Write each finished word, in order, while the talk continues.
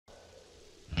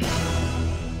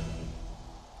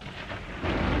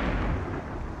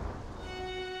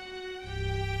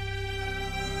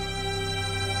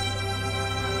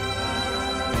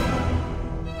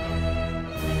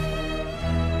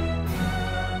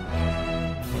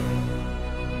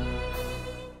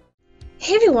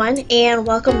Hey everyone, and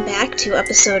welcome back to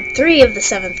episode 3 of The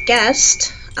Seventh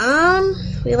Guest.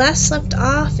 We last left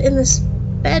off in this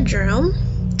bedroom.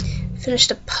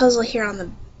 Finished a puzzle here on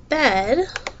the bed.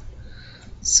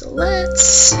 So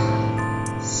let's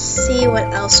see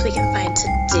what else we can find to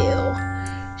do.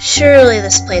 Surely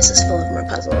this place is full of more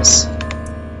puzzles.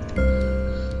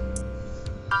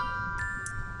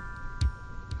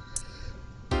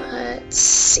 Let's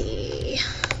see.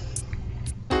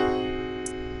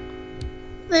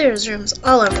 There's rooms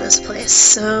all over this place,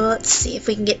 so let's see if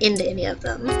we can get into any of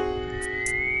them. We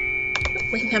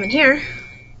can come in here.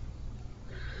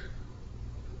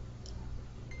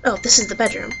 Oh, this is the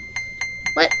bedroom.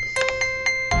 What?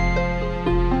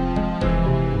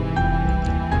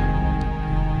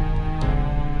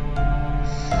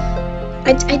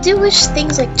 I do wish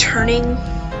things like turning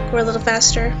were a little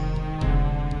faster.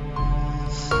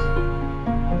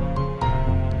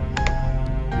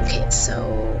 Okay, so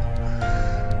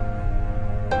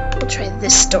we'll try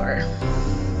this door.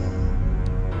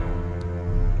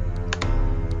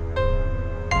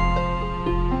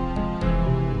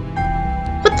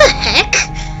 What the heck?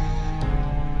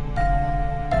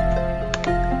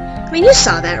 I mean, you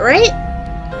saw that, right?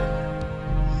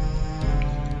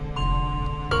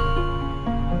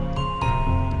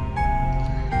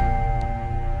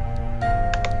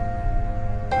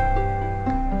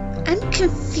 I'm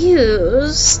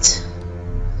confused.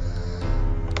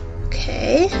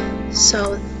 Okay,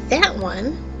 so that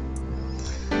one.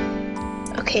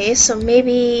 Okay, so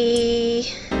maybe.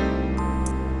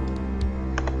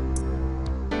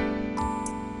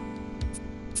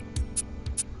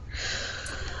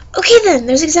 Okay then,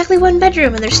 there's exactly one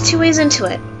bedroom and there's 2 ways into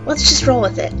it. Let's just roll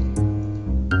with it.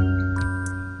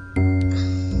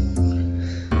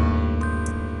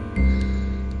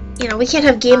 You know, we can't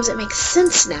have games that make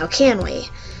sense now, can we?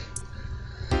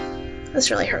 This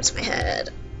really hurts my head.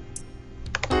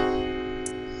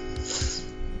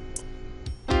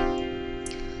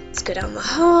 Let's go down the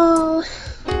hall.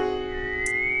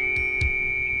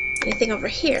 Anything over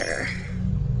here?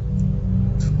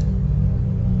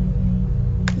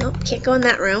 Nope, can't go in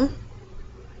that room.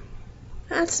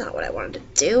 That's not what I wanted to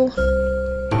do.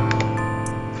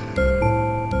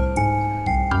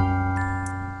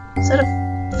 Is that a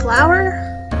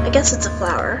flower? I guess it's a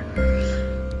flower.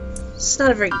 It's not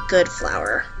a very good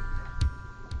flower.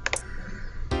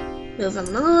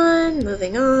 Moving on,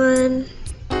 moving on.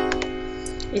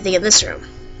 What do you think of this room?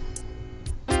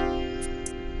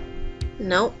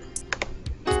 Nope.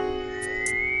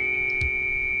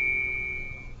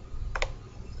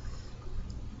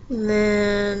 And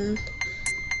then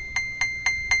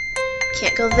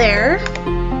can't go there.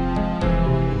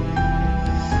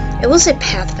 I will say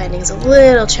pathfinding is a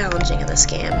little challenging in this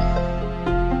game.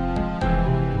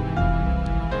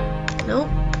 Nope.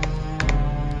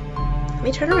 Let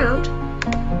me turn around.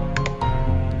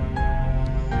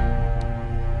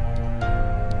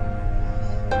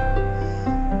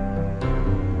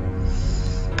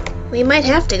 We might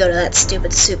have to go to that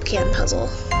stupid soup can puzzle.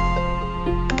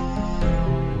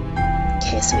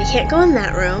 Okay, so we can't go in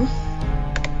that room.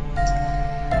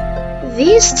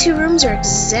 These 2 rooms are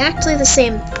exactly the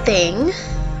same thing.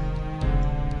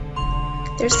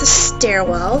 There's the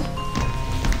stairwell.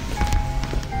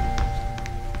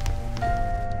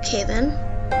 Okay then.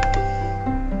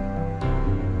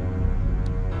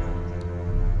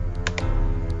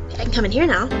 Okay, I can come in here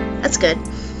now. That's good.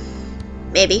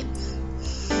 Maybe.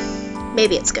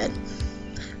 Maybe it's good.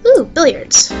 Ooh,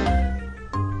 billiards.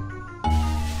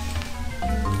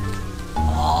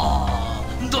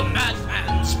 The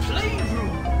madman's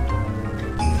playroom.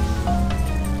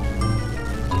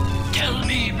 Tell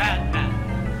me, madman,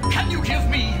 can you give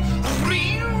me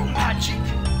real magic?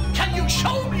 Can you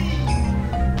show me?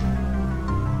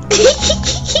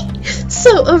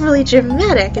 So overly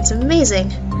dramatic, it's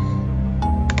amazing.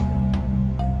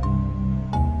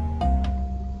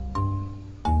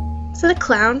 Is that a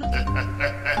clown?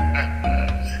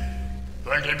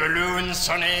 Pretty balloon,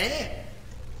 Sonny.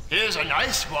 Here's a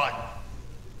nice one.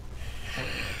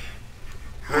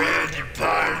 Pretty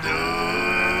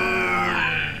balloon.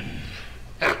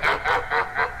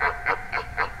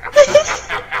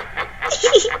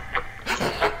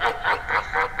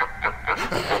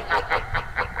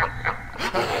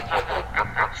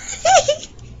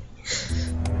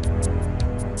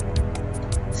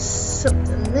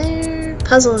 Something there.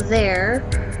 Puzzle there.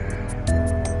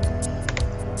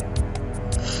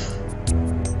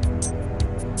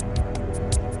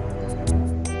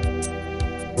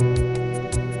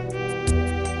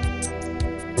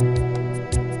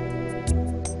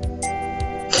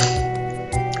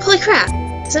 Holy crap!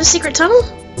 Is that a secret tunnel?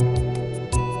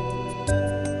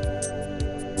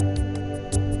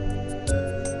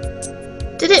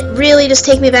 Did it really just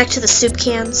take me back to the soup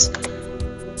cans?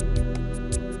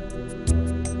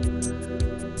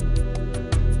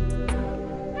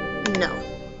 No.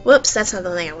 Whoops, that's not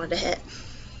the thing I wanted to hit.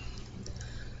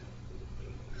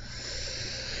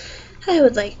 I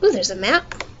would like... Ooh, there's a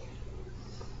map.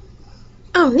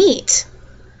 Oh, neat.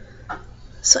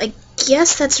 So I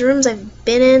guess that's rooms I've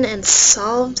been in and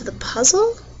solved the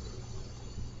puzzle?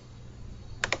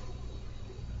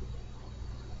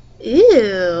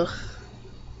 Ew.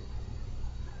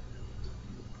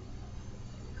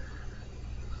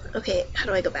 Okay, how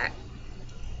do I go back?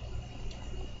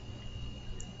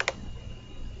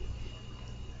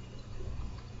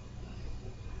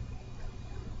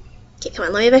 Okay, come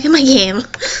on, let me back in my game.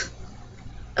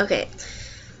 Okay.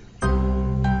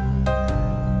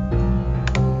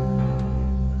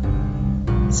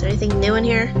 Is there anything new in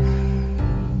here?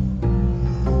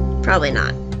 Probably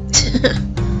not.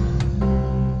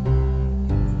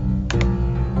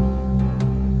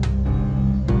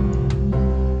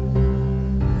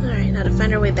 Alright, now to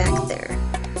find our way back there.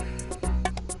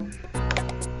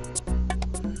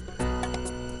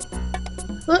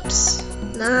 Whoops.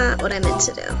 Not what I meant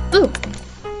to do. Ooh!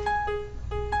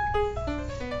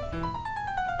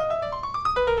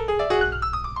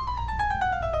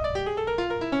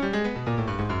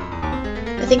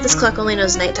 I think this clock only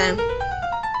knows nighttime.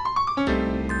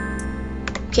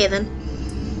 Okay then.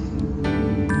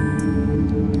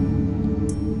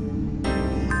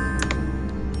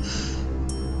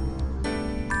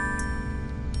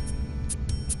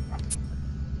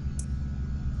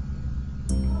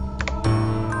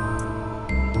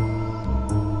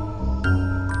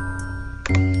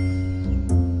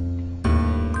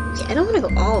 I don't want to go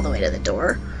all the way to the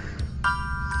door.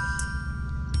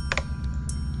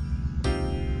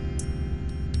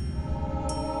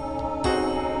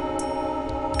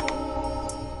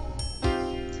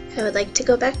 I would like to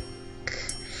go back.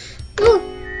 We'll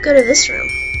go to this room.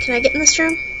 Can I get in this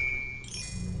room?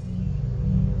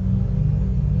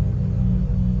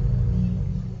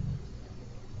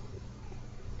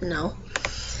 No.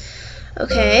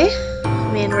 Okay.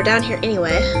 I mean, we're down here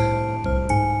anyway.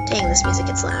 Dang, this music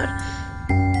gets loud.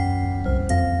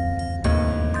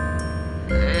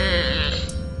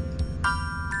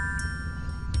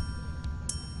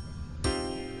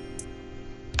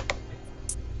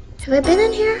 Have I been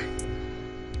in here?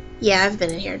 Yeah, I've been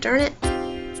in here, darn it.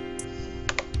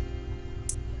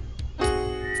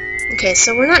 Okay,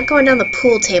 so we're not going down the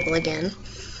pool table again.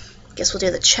 Guess we'll do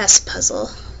the chess puzzle.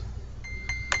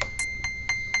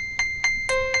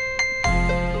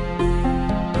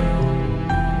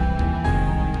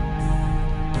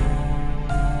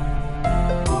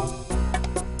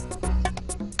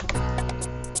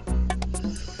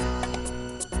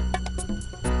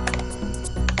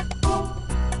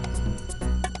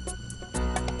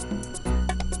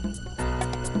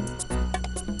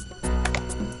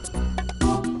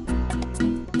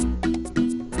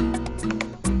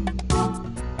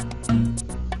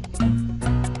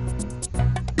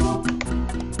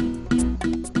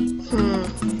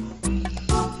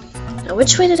 Now,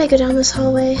 which way did I go down this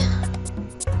hallway?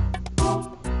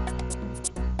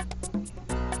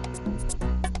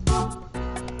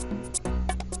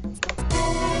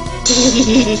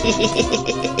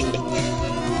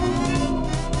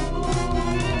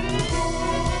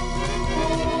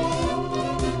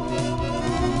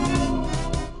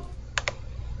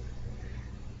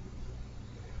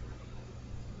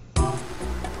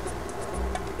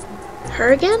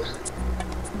 Her again?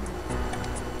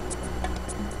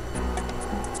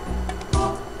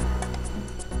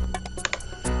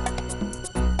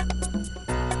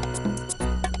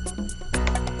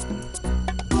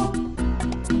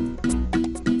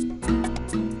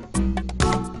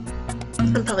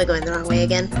 I'm probably going the wrong way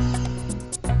again.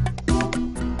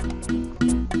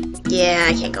 Yeah,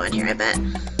 I can't go in here, I bet.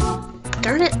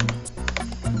 Darn it.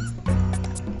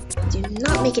 Do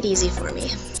not make it easy for me.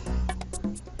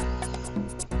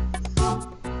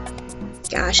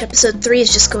 Gosh, episode 3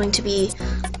 is just going to be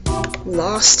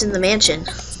lost in the mansion.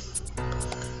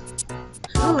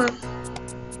 Oh well.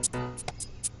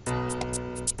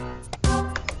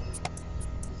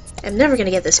 I'm never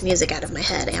gonna get this music out of my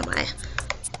head, am I?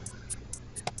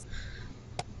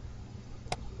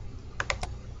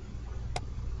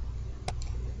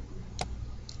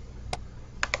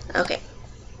 Okay.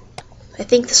 I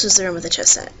think this was the room with the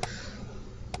chess set.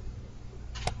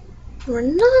 We're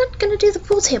not gonna do the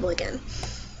pool table again.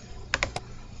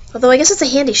 Although I guess it's a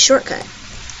handy shortcut.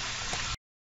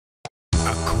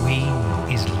 A queen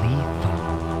is lethal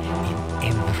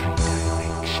in every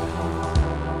direction.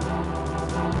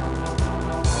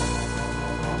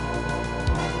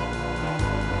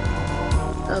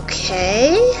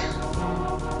 Okay.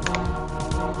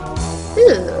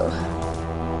 Ooh.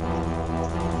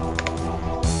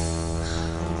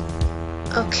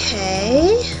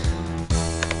 Okay.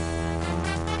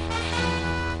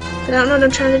 But I don't know what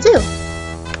I'm trying to do.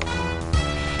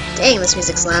 Dang, this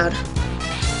music's loud.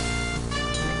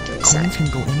 Give me a sec. Coins can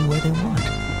go anywhere they want,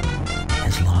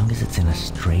 as long as it's in a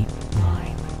straight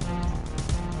line.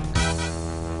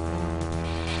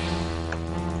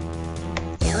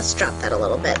 Yeah, let's drop that a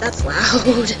little bit. That's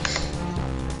loud.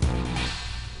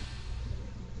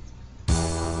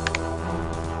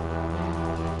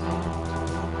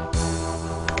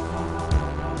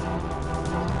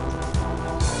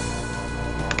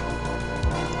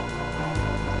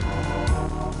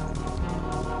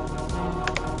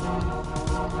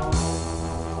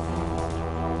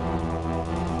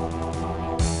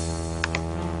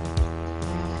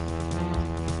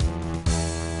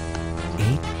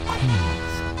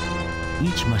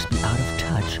 Each must be out of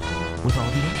touch with all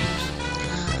the others.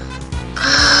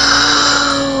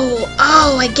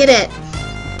 Oh, I get it.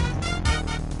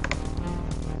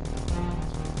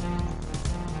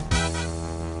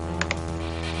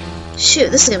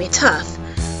 Shoot, this is gonna be tough.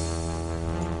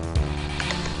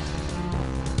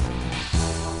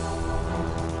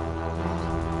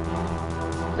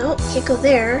 Nope, can't go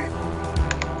there.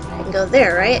 I can go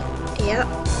there, right? Yep.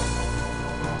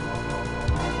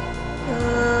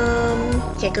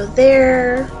 Can't go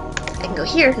there. I can go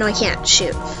here. No, I can't.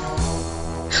 Shoot.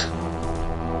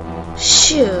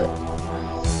 Shoot.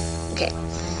 Okay.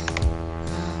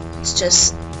 Let's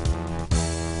just...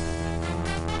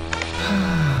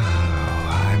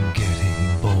 I'm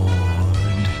getting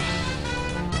bored.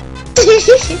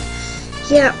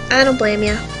 Yeah, I don't blame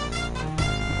you.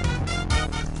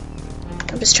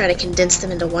 I'm just trying to condense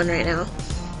them into one right now.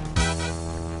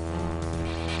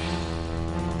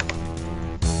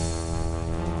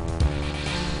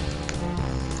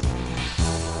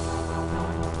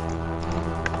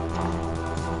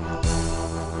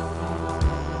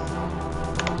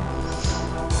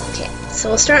 So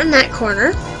we'll start in that corner.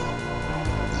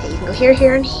 Okay, you can go here,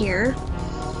 here, and here.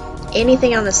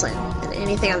 Anything on this line, and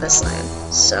anything on this line.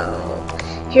 So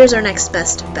here's our next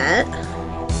best bet.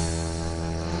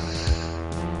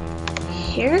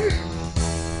 Here.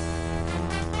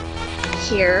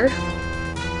 Here.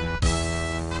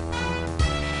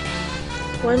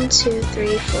 1, 2,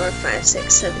 3, 4, 5,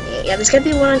 6, 7, 8. Yeah, there's gotta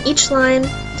be one on each line.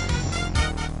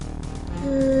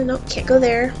 Nope, can't go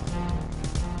there.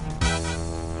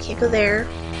 Can't go there.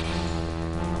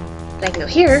 But I can go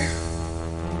here.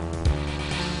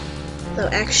 Though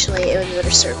actually it would be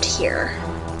better served here.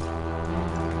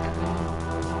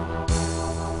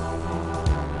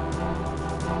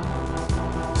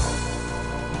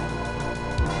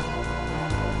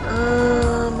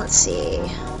 Let's see.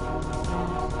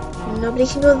 Nobody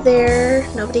can go there.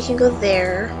 Nobody can go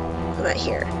there. How about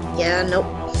here? Yeah, nope.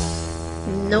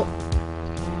 Nope.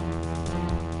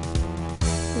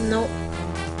 Nope.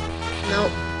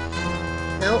 Nope.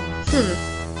 Nope.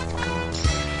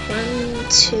 1,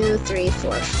 2, 3,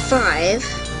 4, 5.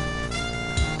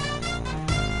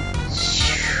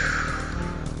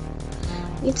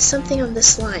 Need something on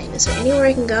this line. Is there anywhere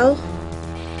I can go?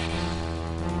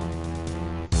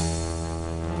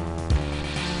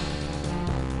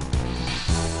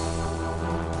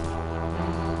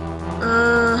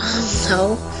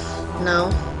 No.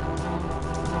 No.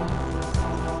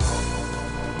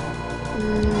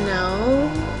 No.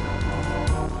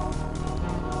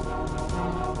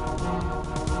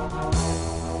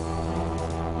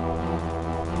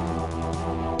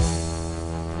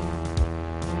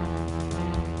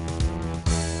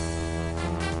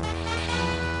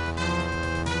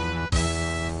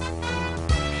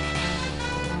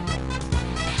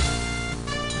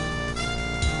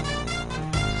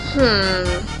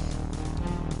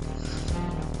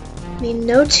 I mean,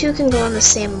 no two can go on the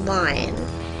same line.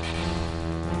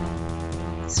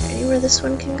 Is there anywhere this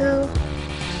one can go?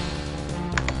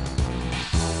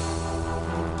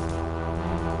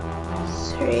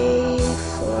 Three,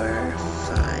 4,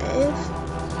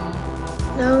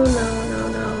 5. No, no, no,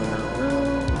 no, no, no.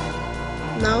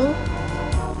 No.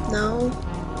 No.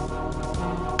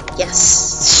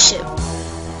 Yes. Shoot.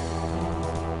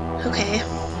 Okay.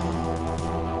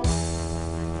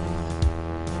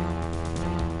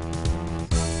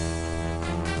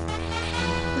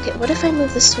 Okay, what if I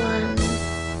move this one?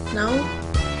 No?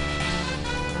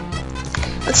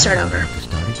 Let's start over.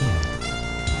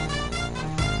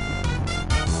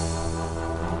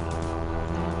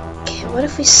 Okay, what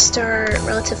if we start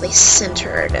relatively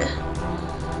centered?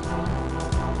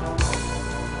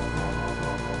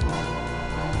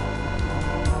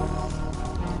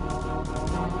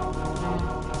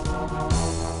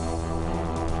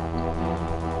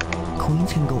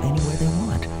 Queens can go anywhere they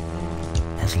want,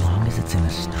 as long as it's in a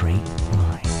straight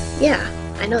line. Yeah,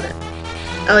 I know that.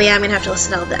 Oh yeah, I'm gonna have to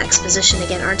listen to all the exposition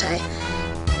again, aren't I?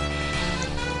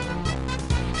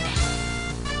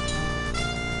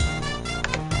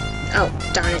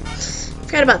 Oh, darn it.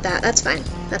 Forgot about that. That's fine.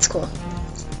 That's cool.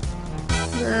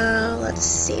 Now, let's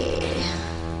see.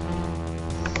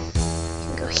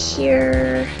 Can go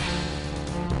here.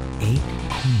 8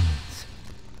 queens.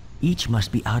 Each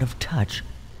must be out of touch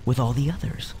with all the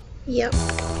others. Yep.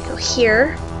 Go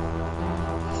here.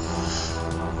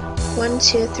 1,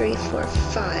 2, 3, 4,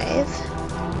 5.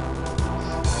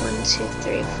 1, 2,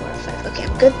 3, 4, 5. Okay,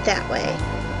 I'm good that way.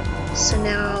 So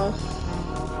now...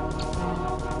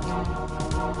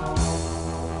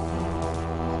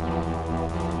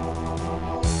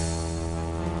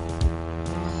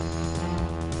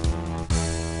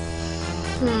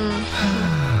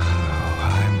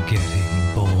 I'm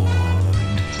getting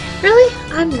bored. Really?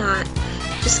 I'm not.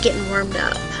 Just getting warmed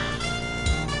up.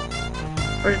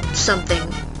 Or something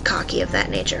cocky of that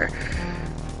nature.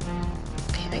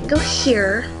 Okay, I can go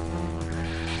here.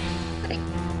 I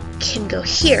can go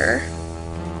here.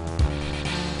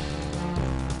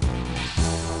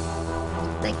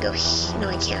 I can go here. No,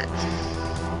 I can't.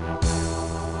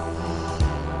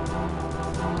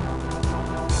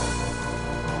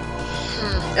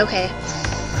 Okay.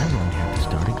 I'm going to have to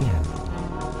start again.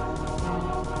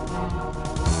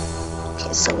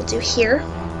 Okay, so we'll do here.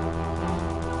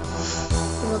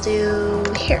 And we'll do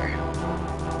here.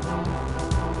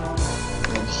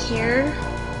 And here.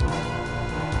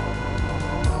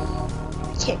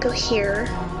 I can't go here.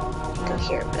 I can go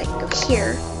here, but I can go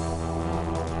here.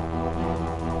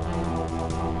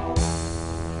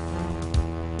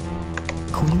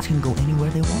 Queens can go anywhere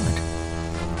they want,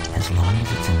 as long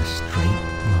as it's in a straight line.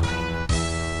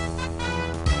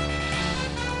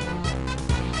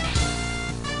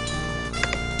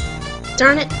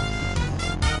 Darn it.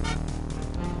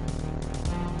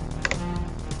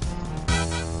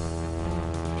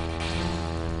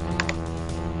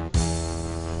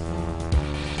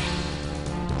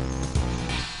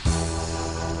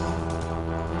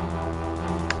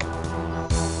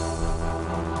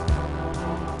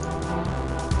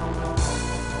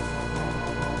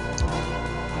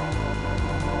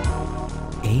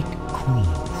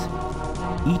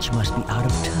 Each must be out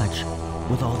of touch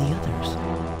with all the others.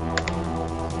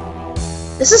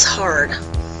 This is hard.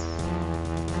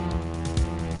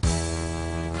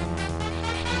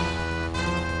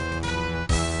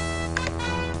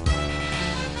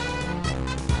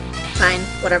 Fine,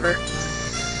 whatever.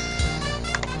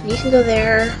 You can go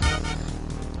there.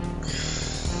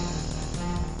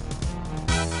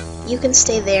 You can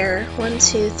stay there. 1,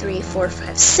 2, 3, 4,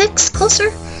 5, 6.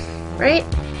 Closer? Right?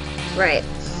 Right.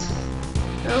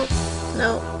 No.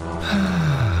 No.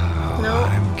 No.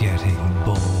 I'm getting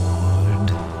bored.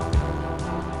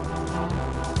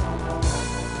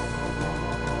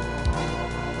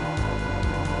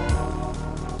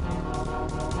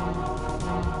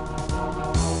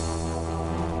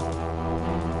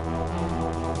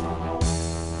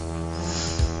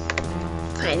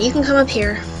 Fine, you can come up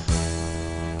here.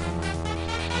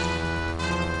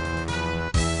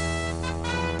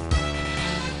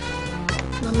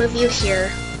 I'll move you here.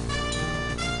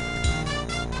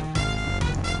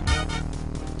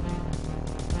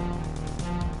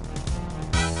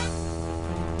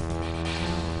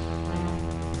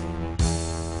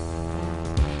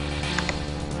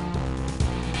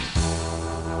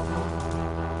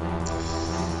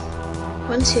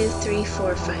 One, 2, 3,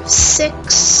 4, 5,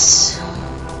 6.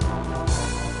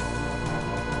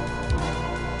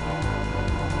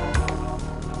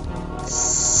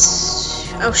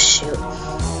 Oh shoot.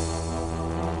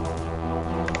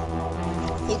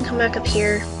 You can come back up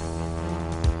here.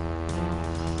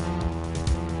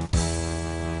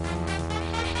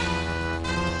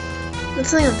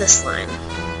 Let's lay on this line.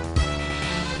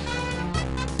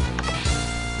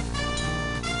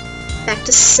 Back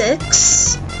to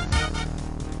 6.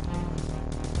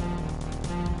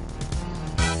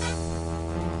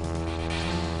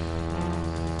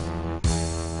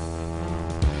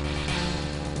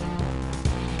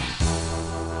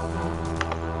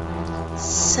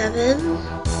 Seven.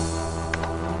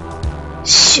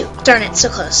 Shoot, darn it, so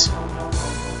close.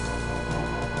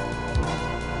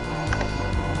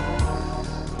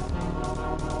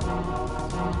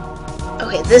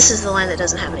 Okay, this is the line that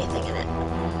doesn't have anything in it.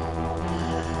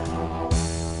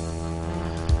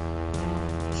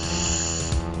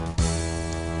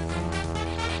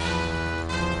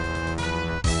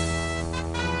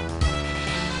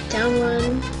 Down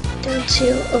 1, down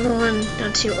 2, over 1,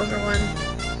 down 2, over 1.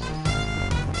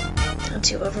 2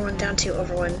 2, over 1, down 2,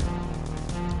 over 1,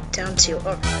 down 2,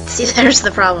 over 1. See, there's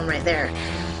the problem right there.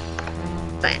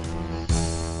 Fine.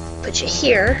 Put you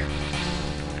here.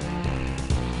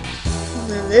 And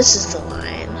then this is the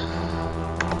line.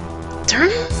 Darn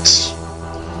it!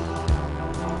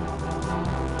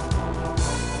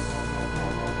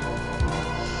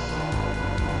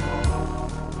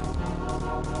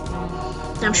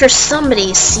 I'm sure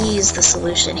somebody sees the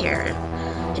solution here.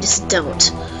 I just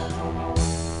don't.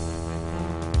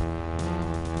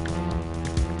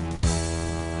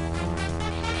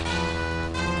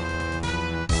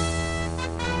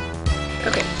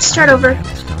 Okay, start over.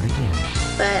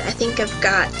 But I think I've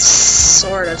got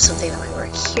sort of something that might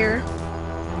work here.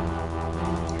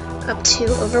 Up 2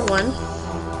 over 1.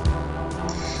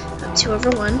 Up 2 over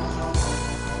 1.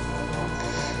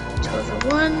 2 over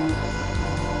 1.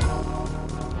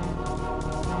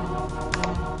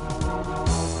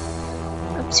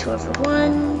 Up 2 over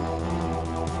 1.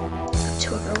 Up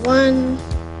 2 over 1.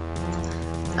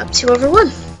 Up 2 over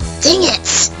 1. Dang it!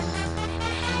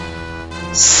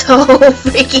 So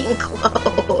freaking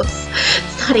close.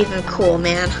 It's not even cool,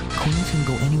 man. Queens can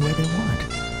go anywhere they want,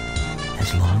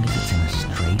 as long as it's in a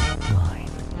straight line.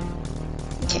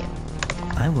 Okay.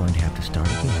 I'm going to have to start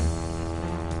again.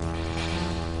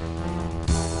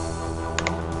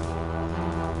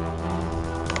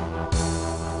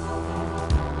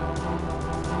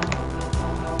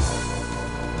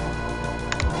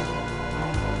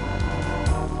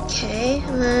 Okay,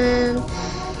 and then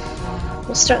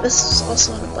we'll start this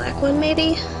also on a black one,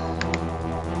 maybe?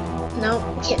 Nope,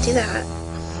 we can't do that.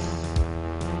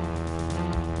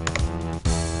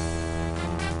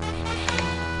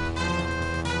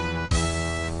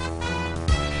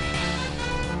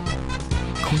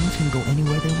 Queens can go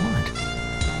anywhere they want,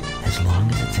 as long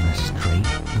as it's in a straight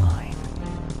line.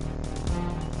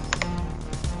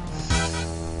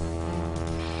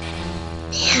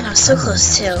 Man, I was so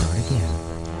close too. Start again.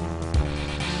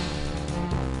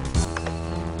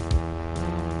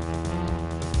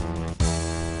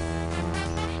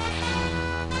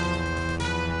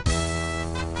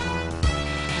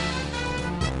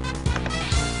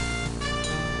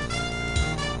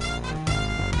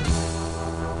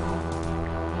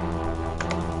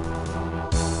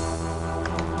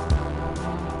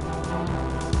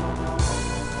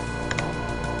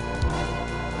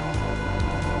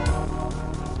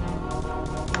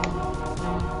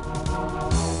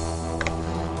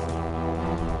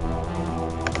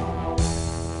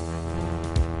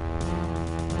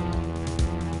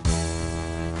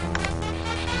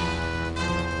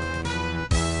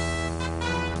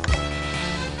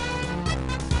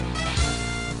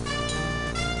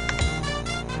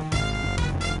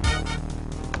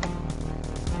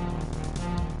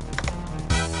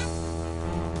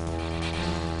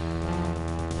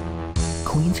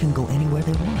 Queens can go anywhere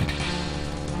they want,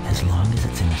 as long as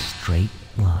it's in a straight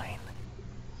line.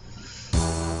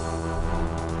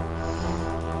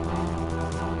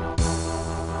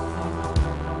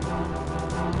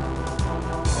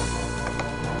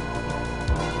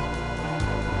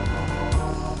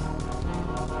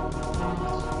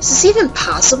 Is this even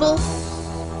possible?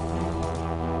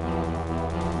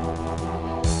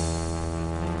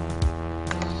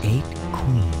 Eight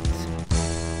queens.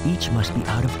 Each must be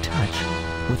out of touch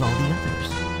with all the others.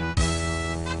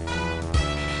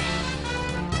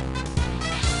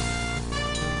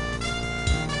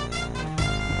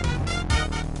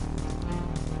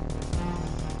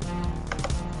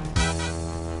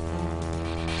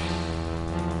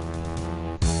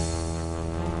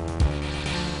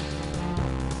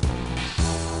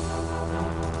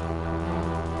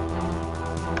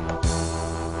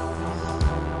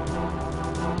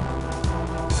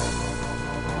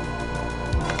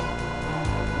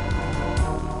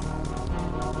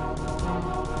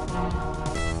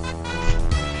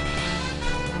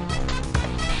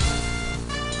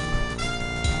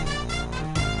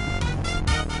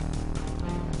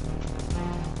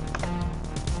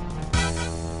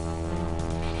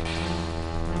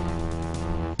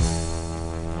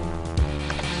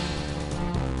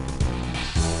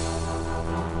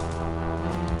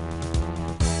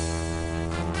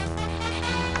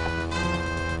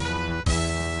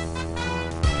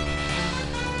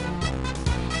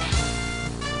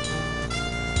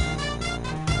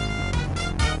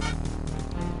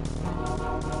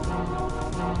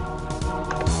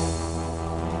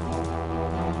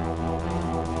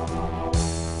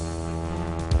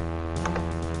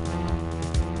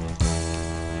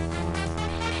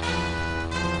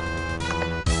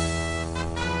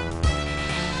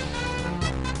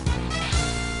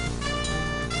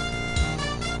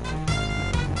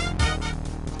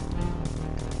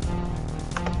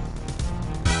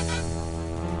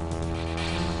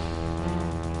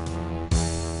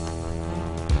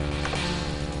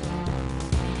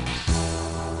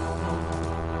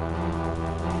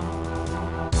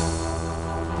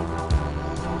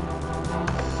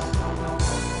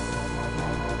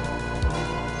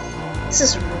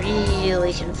 This is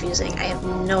really confusing. I have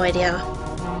no idea.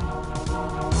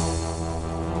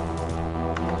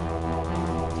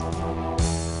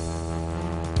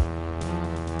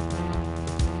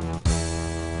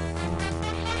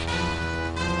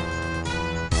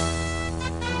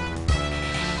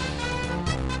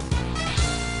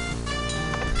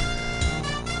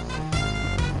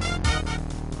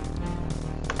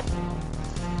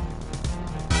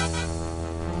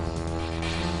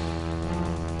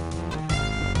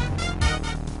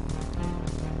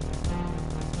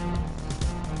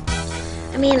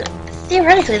 I mean,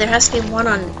 theoretically, there has to be one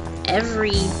on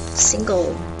every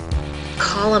single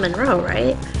column and row,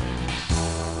 right?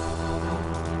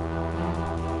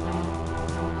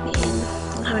 I mean,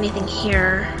 I don't have anything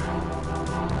here.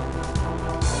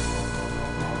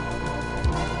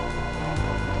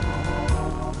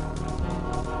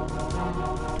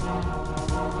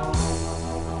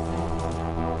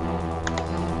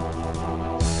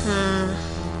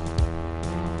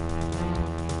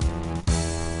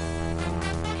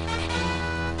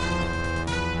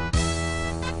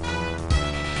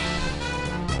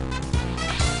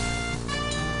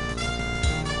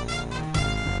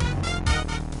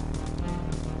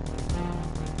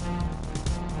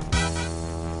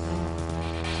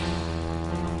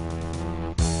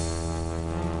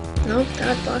 Nope,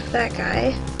 that would block that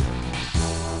guy.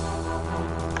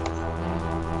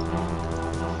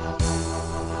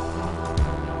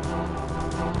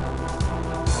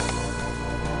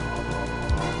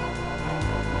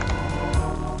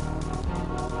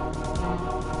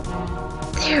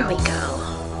 There we go.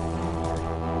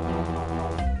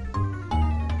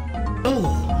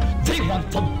 Oh, they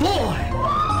want the boy!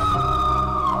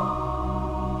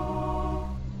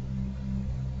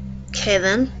 Okay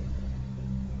then.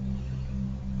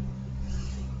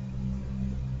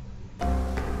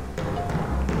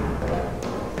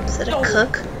 Is it a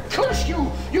cook? Curse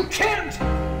you! You can't!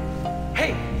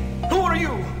 Hey, who are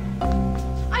you?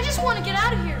 I just want to get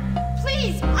out of here.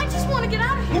 Please, I just want to get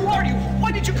out of here. Who are you?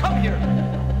 Why did you come here?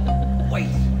 Wait,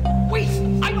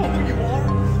 I know who you are.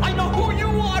 I know who you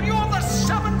are. You're the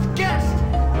seventh guest.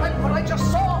 Like what I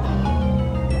just saw.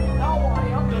 Now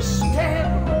I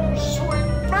understand. Oh,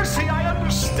 sweet mercy, I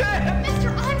understand. Mister,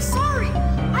 I'm sorry.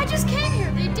 I just came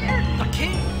here. They dared me. The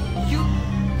king?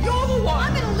 You're the one.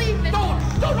 I'm gonna leave, mister.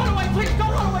 Don't run away, please.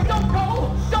 Don't run away. Don't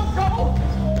go. Don't go.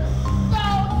 No,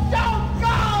 don't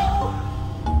go.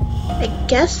 I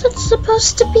guess it's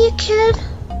supposed to be a kid.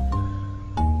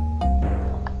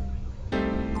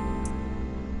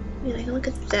 I mean, I can look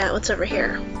at that. What's over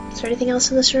here? Is there anything else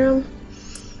in this room?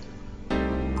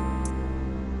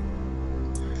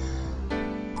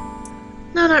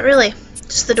 No, not really.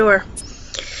 Just the door.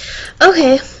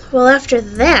 Okay, well after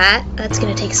that, that's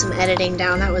gonna take some editing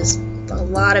down. That was a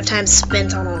lot of time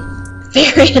spent on a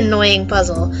very annoying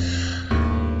puzzle.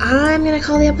 I'm gonna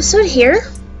call the episode here.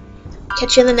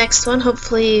 Catch you in the next one.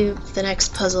 Hopefully the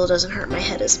next puzzle doesn't hurt my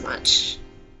head as much.